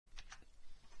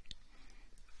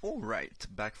Alright,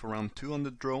 back for round 2 on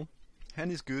the draw.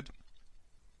 Hand is good.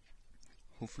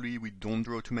 Hopefully we don't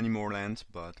draw too many more lands,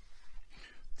 but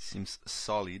it seems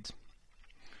solid.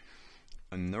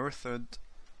 Unearthed.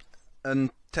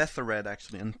 Untethered,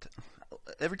 actually.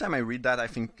 Every time I read that I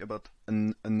think about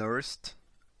unearthed.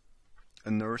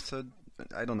 Unearthed.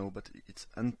 I don't know, but it's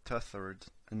untethered.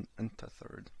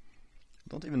 Untethered.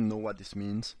 Don't even know what this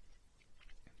means.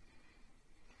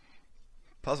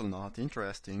 Puzzle knot,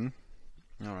 interesting.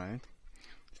 Alright.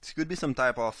 It could be some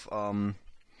type of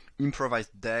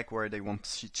improvised deck where they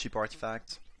want cheap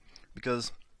artifacts,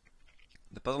 because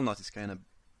the puzzle knot is kind of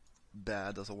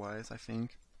bad otherwise, I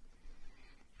think.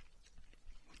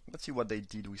 Let's see what they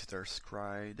did with their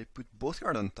scry. They put both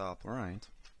cards on top, alright.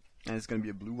 And it's gonna be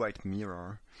a blue-white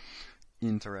mirror.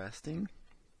 Interesting.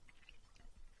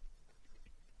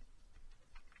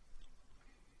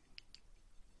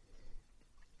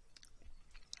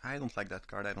 I don't like that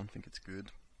card, I don't think it's good.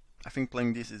 I think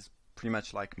playing this is pretty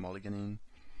much like mulliganing.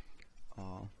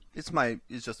 It's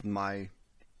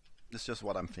just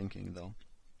what I'm thinking though.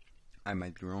 I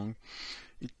might be wrong.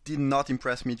 It did not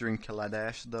impress me during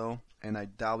Kaladesh though, and I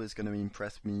doubt it's gonna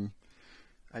impress me.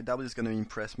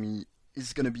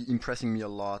 It's gonna be impressing me a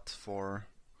lot for.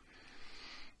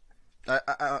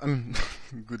 I'm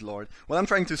good lord. What I'm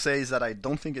trying to say is that I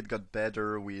don't think it got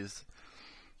better with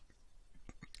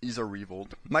Aether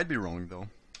Revolt. Might be wrong though.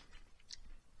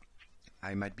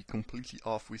 I might be completely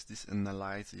off with this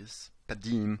analysis.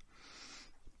 Padim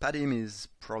is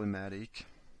problematic.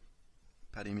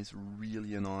 Padim is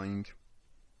really annoying.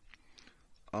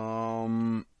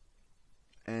 And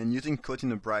using Caught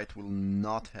in a Bright will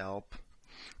not help.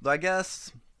 Though I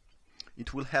guess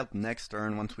it will help next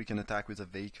turn once we can attack with a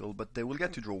vehicle, but they will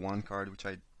get to draw one card, which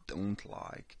I don't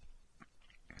like.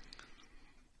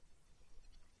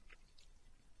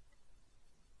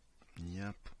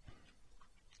 Yep.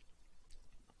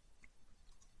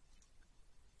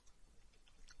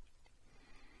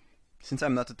 Since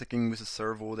I'm not attacking with a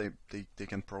servo, they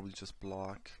can probably just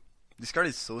block. This card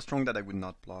is so strong that I would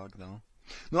not block though.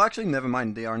 No, actually never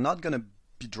mind, they are not gonna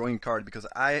be drawing card because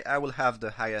I will have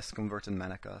the highest converted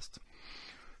mana cost.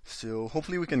 So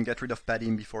hopefully we can get rid of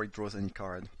Padim before it draws any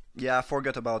card. Yeah, I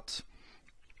forgot about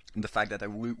the fact that I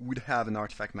would have an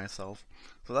artifact myself.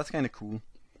 So that's kinda cool.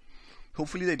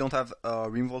 Hopefully they don't have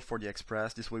Revolt for the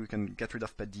Express, this way we can get rid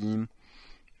of Padim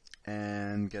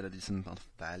and get a decent amount of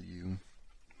value.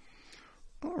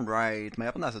 Alright, my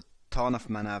opponent has a ton of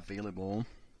mana available.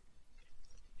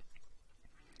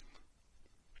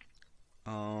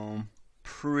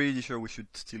 Pretty sure we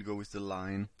should still go with the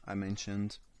line I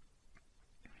mentioned.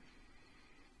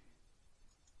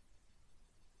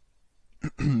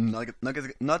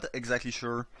 Not exactly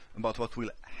sure about what will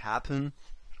happen.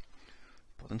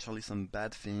 Potentially some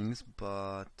bad things,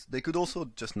 but they could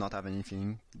also just not have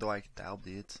anything, though I doubt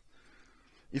it.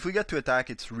 If we get to attack,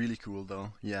 it's really cool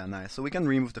though. Yeah, nice. So we can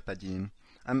remove the Padim.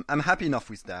 I'm happy enough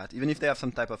with that. Even if they have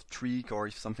some type of trick or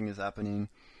if something is happening,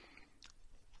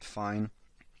 fine.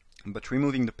 But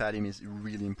removing the Padim is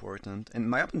really important. And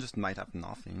my opponent just might have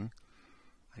nothing,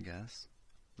 I guess.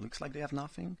 Looks like they have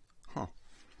nothing. Huh.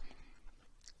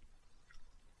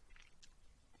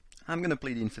 I'm gonna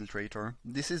play the Infiltrator.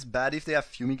 This is bad if they have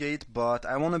Fumigate, but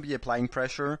I wanna be applying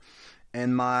pressure.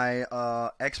 And my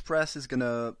Express is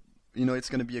gonna... You know, it's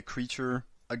gonna be a creature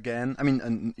again. I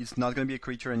mean, it's not gonna be a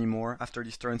creature anymore after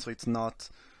this turn, so it's not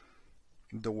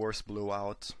the worst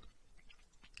blowout.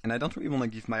 And I don't really want to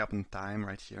give my opponent time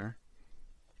right here.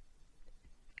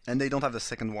 And they don't have the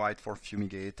second white for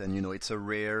Fumigate, and you know, it's a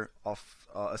rare of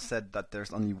a set that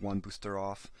there's only one booster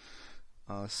off.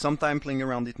 Sometime playing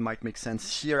around it might make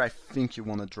sense. Here I think you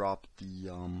want to drop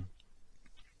the...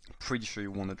 pretty sure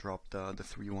you want to drop the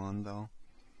 3-1 though.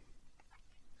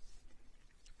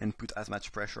 And put as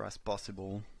much pressure as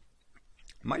possible.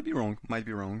 Might be wrong,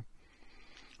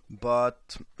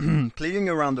 but playing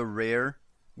around a rare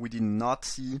we did not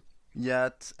see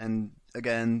yet, and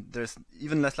again there's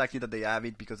even less likely that they have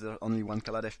it because there's only one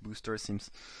Kaladesh booster.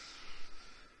 Seems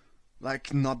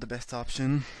like not the best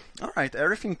option. Alright,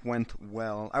 everything went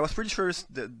well. I was pretty sure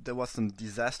that there was some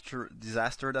disaster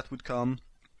that would come,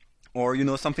 or you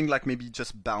know, something like maybe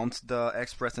just bounce the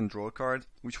Express and draw a card,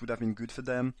 which would have been good for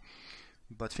them.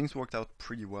 But things worked out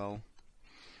pretty well.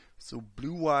 So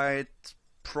blue-white,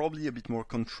 probably a bit more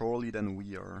control-y than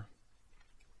we are.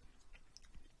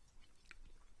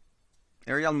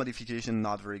 Aerial modification,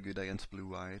 not very good against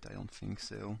blue-white, I don't think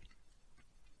so.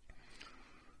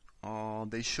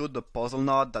 They showed the puzzle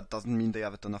knot, that doesn't mean they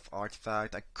have a ton of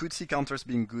artifact. I could see counters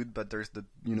being good, but there's the,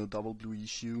 double blue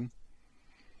issue.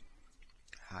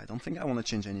 I don't think I want to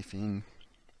change anything.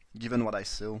 given what I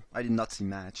saw. I did not see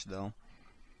match though.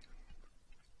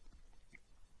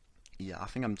 Yeah, I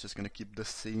think I'm just gonna keep the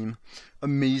same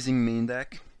amazing main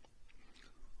deck.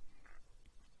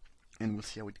 And we'll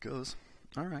see how it goes.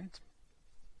 Alright.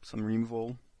 Some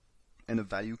removal and a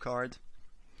value card.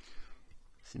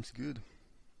 Seems good.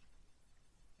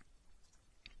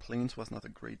 Plains was not a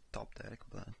great top deck,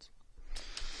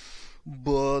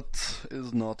 but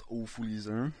is not awful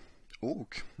either.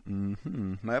 Oak.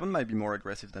 My opponent might be more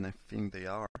aggressive than I think they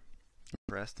are.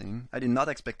 Interesting. I did not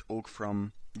expect Oak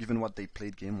from, given what they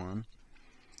played game 1.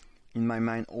 In my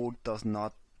mind, Oak does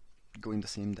not go in the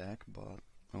same deck, but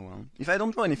oh well. If I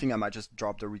don't draw anything, I might just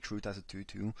drop the Recruit as a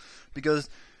 2-2. Because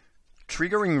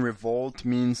triggering Revolt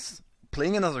means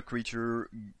playing another creature,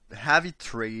 have it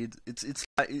trade.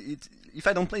 If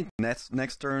I don't play it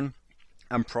next turn,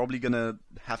 I'm probably gonna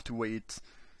have to wait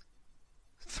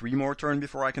 3 more turns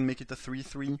before I can make it a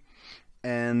 3-3.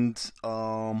 And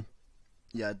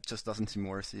yeah, it just doesn't seem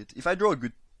worth it. If I draw a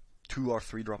good 2 or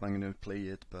 3 drop, I'm gonna play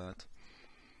it, but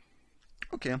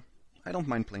okay, I don't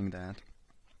mind playing that.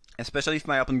 Especially if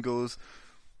my opponent goes,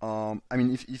 I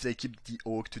mean, if they keep the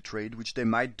Oak to trade, which they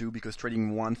might do because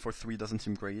trading 1 for 3 doesn't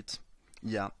seem great.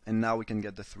 Yeah, and now we can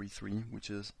get the 3-3, which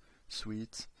is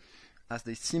sweet. As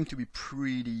they seem to be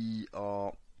pretty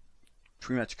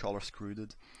much color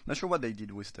screwed. Not sure what they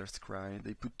did with their scry.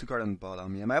 They put 2 cards on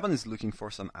bottom. Yeah, my opponent is looking for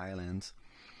some islands,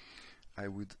 I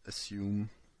would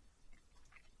assume.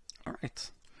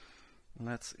 Alright.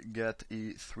 Let's get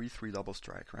a 3-3 double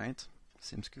strike, right?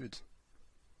 Seems good.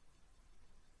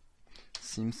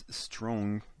 Seems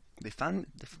strong. They found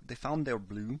their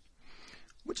blue,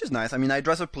 which is nice. I mean, I'd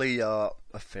rather play a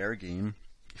fair game,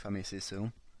 if I may say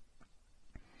so.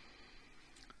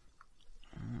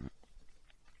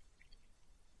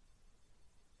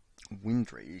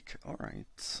 Windrake.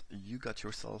 Alright, you got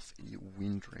yourself a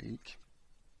Windrake.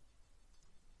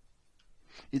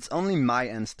 It's only my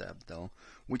end step though,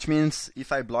 which means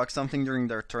if I block something during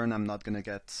their turn, I'm not gonna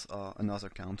get another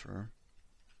counter.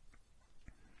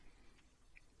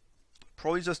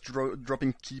 Probably just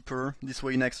dropping Keeper. This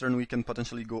way next turn we can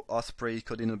potentially go Osprey,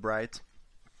 Codina Bright.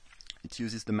 It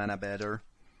uses the mana better.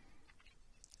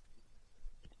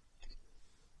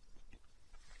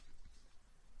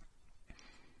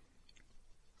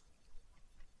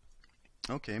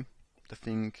 Okay, the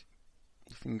thing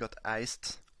got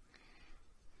iced.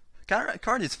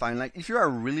 Card is fine. Like, if you are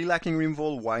really lacking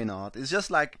removal, why not? It's just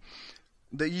like,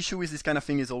 the issue with this kind of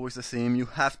thing is always the same. You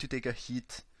have to take a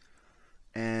hit,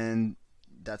 and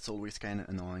that's always kind of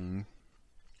annoying.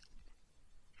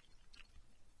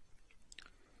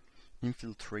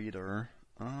 Infiltrator.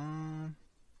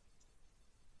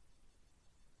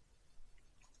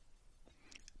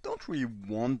 Don't really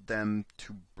want them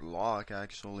to block,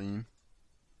 actually.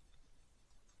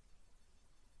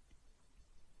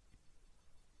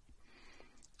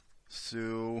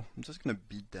 So I'm just gonna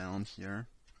beat down here.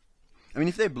 I mean,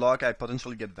 if they block, I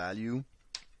potentially get value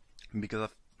because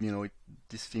of, you know,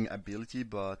 this thing ability,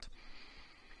 but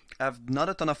I have not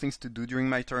a ton of things to do during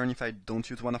my turn if I don't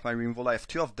use one of my removal. I have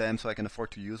 2 of them, so I can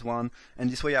afford to use one, and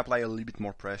this way I apply a little bit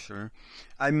more pressure.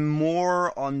 I'm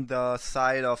more on the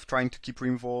side of trying to keep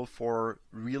removal for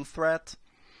real threat,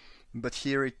 but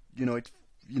here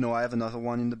I have another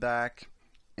one in the back,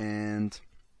 and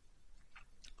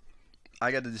I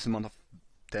get this amount of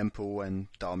tempo and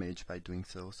damage by doing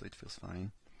so it feels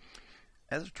fine.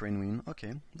 Aether Train win,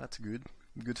 okay, that's good.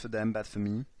 Good for them, bad for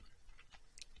me.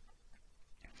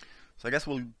 So I guess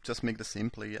we'll just make the same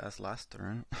play as last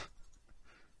turn.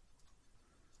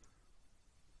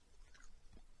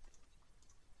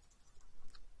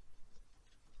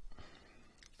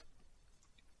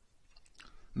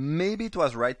 Maybe it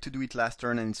was right to do it last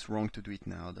turn and it's wrong to do it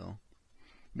now though.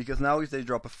 Because now if they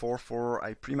drop a 4-4,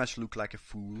 I pretty much look like a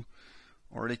fool.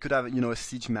 Or they could have, you know, a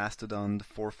Siege Mastodon,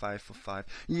 4-5 for 5.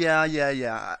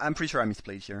 Yeah, I'm pretty sure I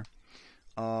misplayed here.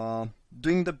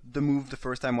 Doing the move the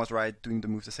first time was right, doing the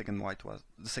move the second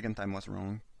time was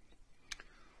wrong.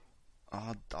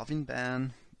 Darwin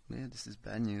ban. Yeah, this is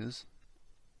bad news.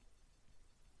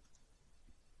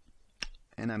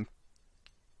 And I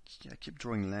keep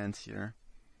drawing lands here.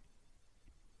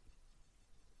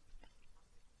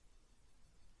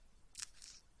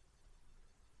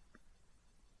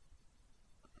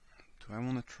 Do I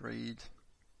want to trade?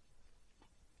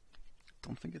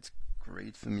 Don't think it's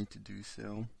great for me to do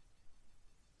so.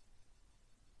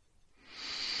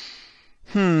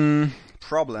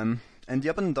 Problem. And the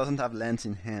opponent doesn't have lands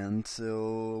in hand,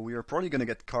 so we are probably gonna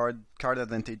get card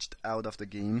advantaged out of the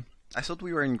game. I thought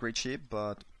we were in great shape,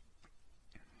 but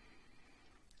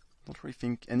Don't really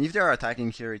think. And if they are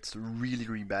attacking here, it's really,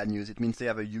 really bad news. It means they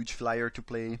have a huge flyer to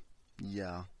play.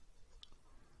 Yeah.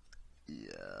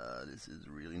 Yeah, this is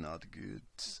really not good.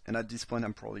 And at this point,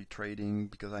 I'm probably trading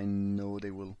because I know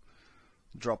they will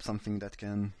drop something that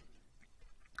can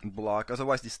block.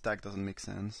 Otherwise, this stack doesn't make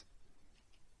sense.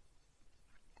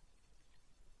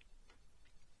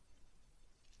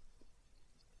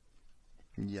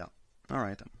 Yeah.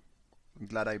 Alright. I'm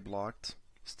glad I blocked.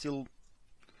 Still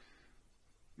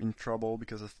in trouble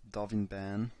because of Dovin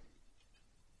ban.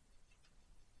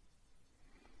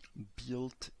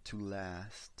 Built to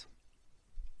last.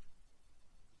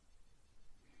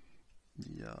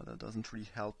 Yeah, that doesn't really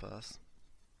help us.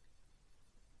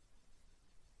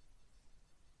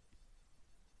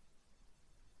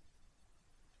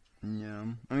 Yeah,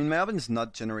 I mean my oven is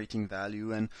not generating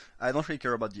value, and I don't really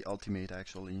care about the ultimate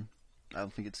actually. I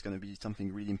don't think it's gonna be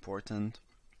something really important.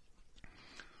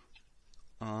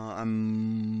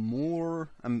 I'm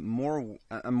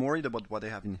worried about what I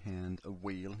have in hand. A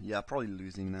whale, yeah, probably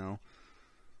losing now.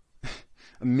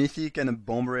 A mythic and a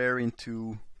bomber air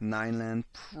into 9 land,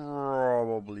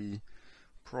 probably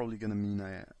gonna mean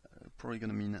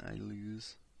I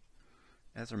lose.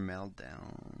 Aether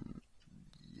meltdown.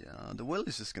 Yeah, the whale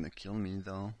is just gonna kill me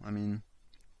though. I mean,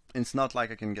 it's not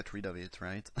like I can get rid of it,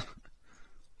 right?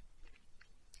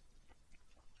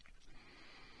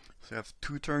 So I have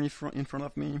 2 turns in front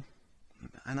of me.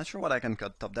 I'm not sure what I can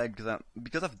cut top deck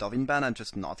because of Dovin ban. I'm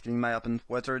just not killing my opponent.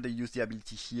 Whether they use the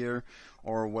ability here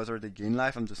or whether they gain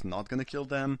life, I'm just not gonna kill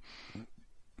them.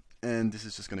 And this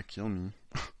is just gonna kill me.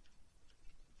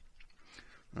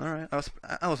 Alright,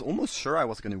 I was almost sure I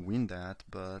was gonna win that,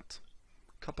 but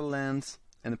couple lands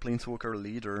and a planeswalker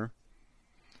later,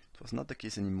 it was not the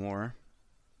case anymore.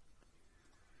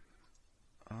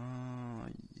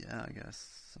 Yeah, I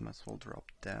guess I might as well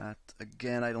drop that.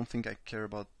 Again, I don't think I care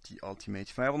about the ultimate.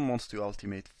 If my opponent wants to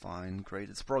ultimate, fine, great.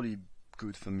 It's probably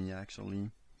good for me,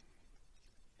 actually.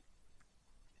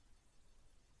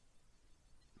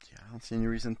 Yeah, I don't see any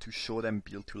reason to show them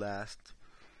build to last.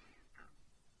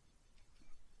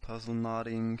 Puzzle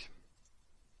nodding.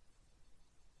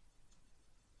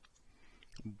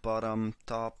 Bottom,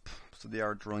 top, so they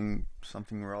are drawing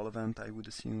something relevant, I would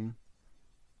assume.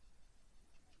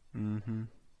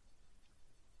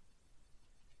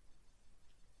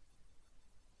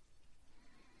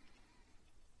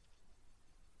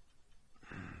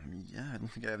 Yeah, I don't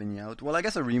think I have any out. Well, I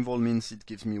guess a Revolt means it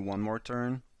gives me 1 more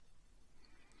turn.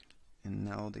 And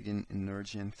now they gain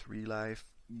energy and 3 life.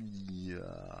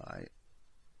 Yeah,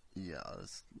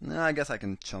 I guess I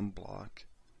can chump block.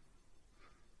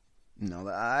 No,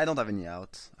 I don't have any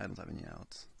out.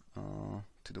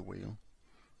 To the whale.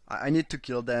 I need to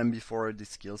kill them before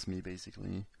this kills me,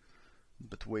 basically.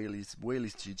 But whale is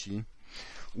GG.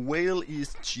 Whale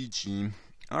is GG.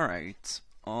 Alright.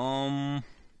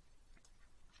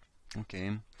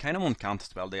 Okay. Kind of on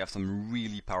counterspell. They have some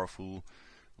really powerful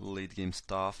late game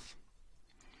stuff.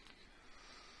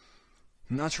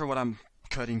 Not sure what I'm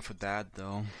cutting for that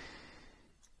though.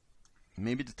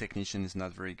 Maybe the technician is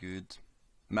not very good.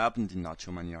 My opponent did not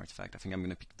show many artifact. I think I'm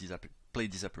gonna play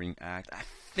Disappearing Act. I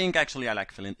think actually I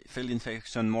like Field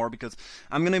Infection more because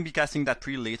I'm gonna be casting that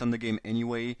pretty late on the game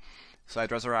anyway. So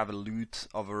I'd rather have a loot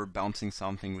over bouncing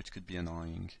something which could be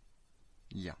annoying.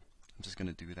 Yeah, I'm just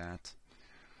gonna do that.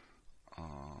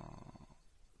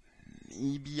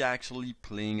 Maybe actually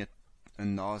playing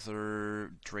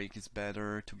another Drake is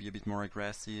better to be a bit more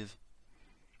aggressive.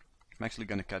 I'm actually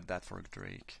gonna cut that for a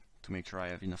Drake to make sure I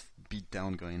have enough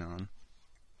beatdown going on.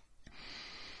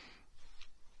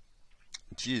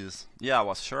 Jeez, yeah, I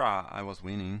was sure I was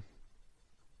winning.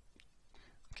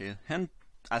 Okay, hand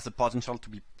has the potential to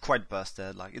be quite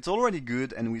busted. Like, it's already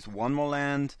good, and with 1 more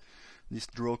land, this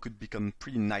draw could become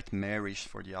pretty nightmarish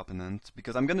for the opponent.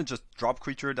 Because I'm gonna just drop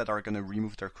creatures that are gonna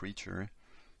remove their creature.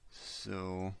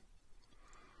 So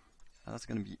that's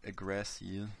gonna be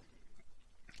aggressive.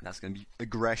 That's gonna be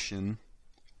aggression.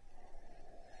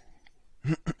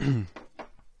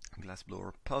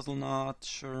 Glassblower, Puzzle Knot,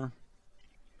 sure.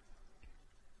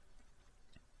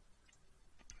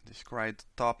 Describe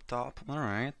top.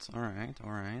 Alright.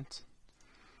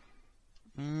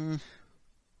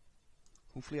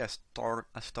 Hopefully I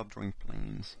stop drawing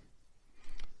planes.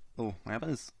 Oh, my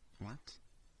opponent is what?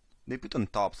 They put on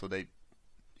top, so they.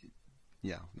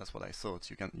 Yeah, that's what I thought.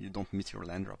 You don't miss your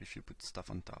land drop if you put stuff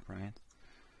on top, right?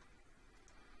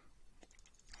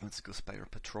 Let's go Spire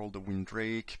Patrol, the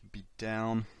Windrake, beat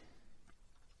down.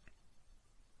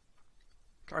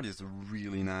 Card is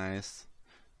really nice.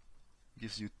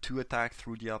 Gives you 2 attack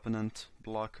through the opponent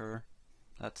blocker.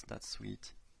 That's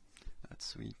sweet. That's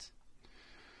sweet.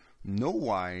 No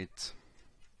white.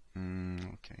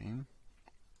 Okay.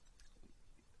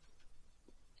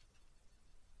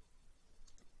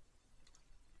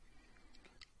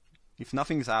 If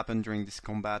nothing's happened during this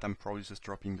combat, I'm probably just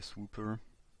dropping the swooper.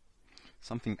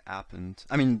 Something happened.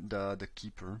 I mean, the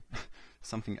keeper.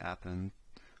 Something happened.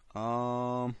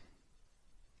 Yeah,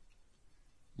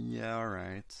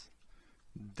 alright.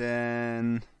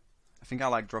 Then I think I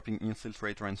like dropping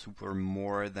Infiltrator and Super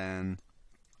more than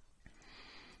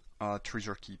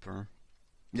Treasure Keeper.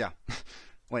 Yeah.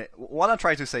 Wait, what I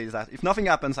try to say is that if nothing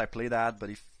happens, I play that, but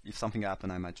if something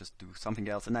happened, I might just do something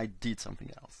else, and I did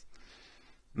something else.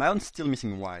 My own's still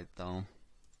missing white, though.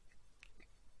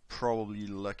 Probably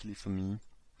luckily for me.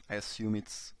 I assume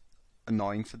it's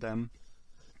annoying for them.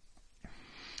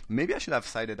 Maybe I should have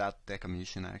sided out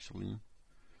Decommission, actually.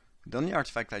 The only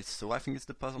artifact I saw, I think, is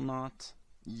the Puzzle Knot.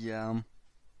 Yeah.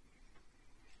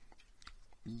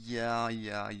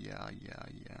 Yeah.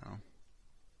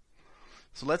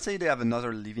 So let's say they have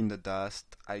another Leave in the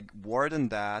Dust. I Warden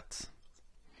that.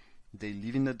 They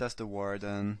Leave in the Dust the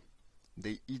Warden.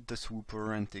 They eat the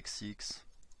Swooper and take 6.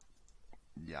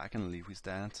 Yeah, I can live with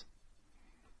that.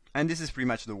 And this is pretty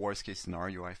much the worst case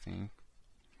scenario, I think.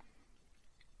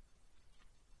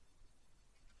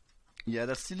 Yeah,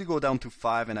 they'll still go down to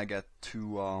 5 and I get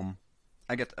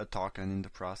I get a token in the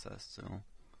process, so.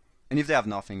 And if they have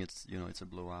nothing, it's, you know, it's a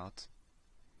blowout.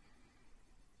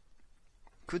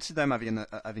 Could see them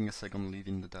having a second Leave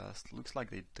in the Dust. Looks like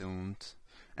they don't.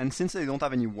 And since they don't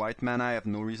have any white mana, I have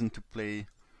no reason to play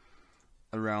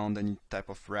around any type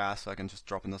of wrath, so I can just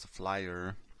drop another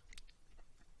flyer.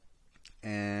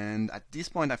 And at this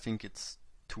point, I think it's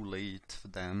too late for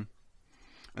them.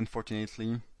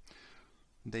 Unfortunately,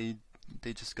 they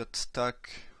just got stuck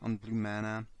on blue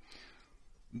mana.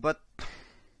 But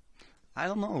I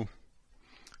don't know.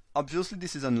 Obviously,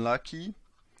 this is unlucky.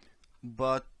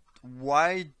 But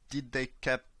why did they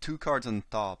keep 2 cards on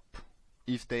top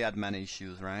if they had mana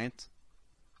issues, right?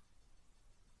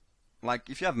 Like,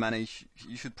 if you have mana issues,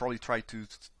 you should probably try to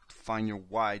find your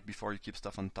white before you keep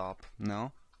stuff on top,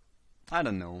 no? I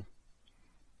don't know.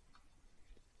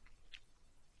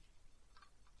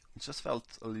 It just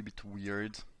felt a little bit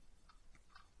weird.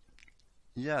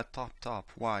 Yeah, top.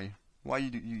 Why? Why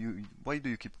do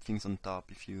you keep things on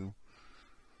top if you?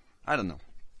 I don't know.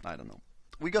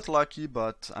 We got lucky,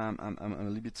 but I'm a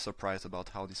little bit surprised about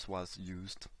how this was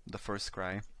used. The first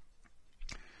cry.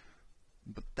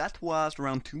 But that was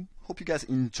round 2. Hope you guys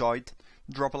enjoyed.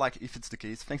 Drop a like if it's the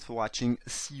case. Thanks for watching.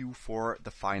 See you for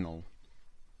the final.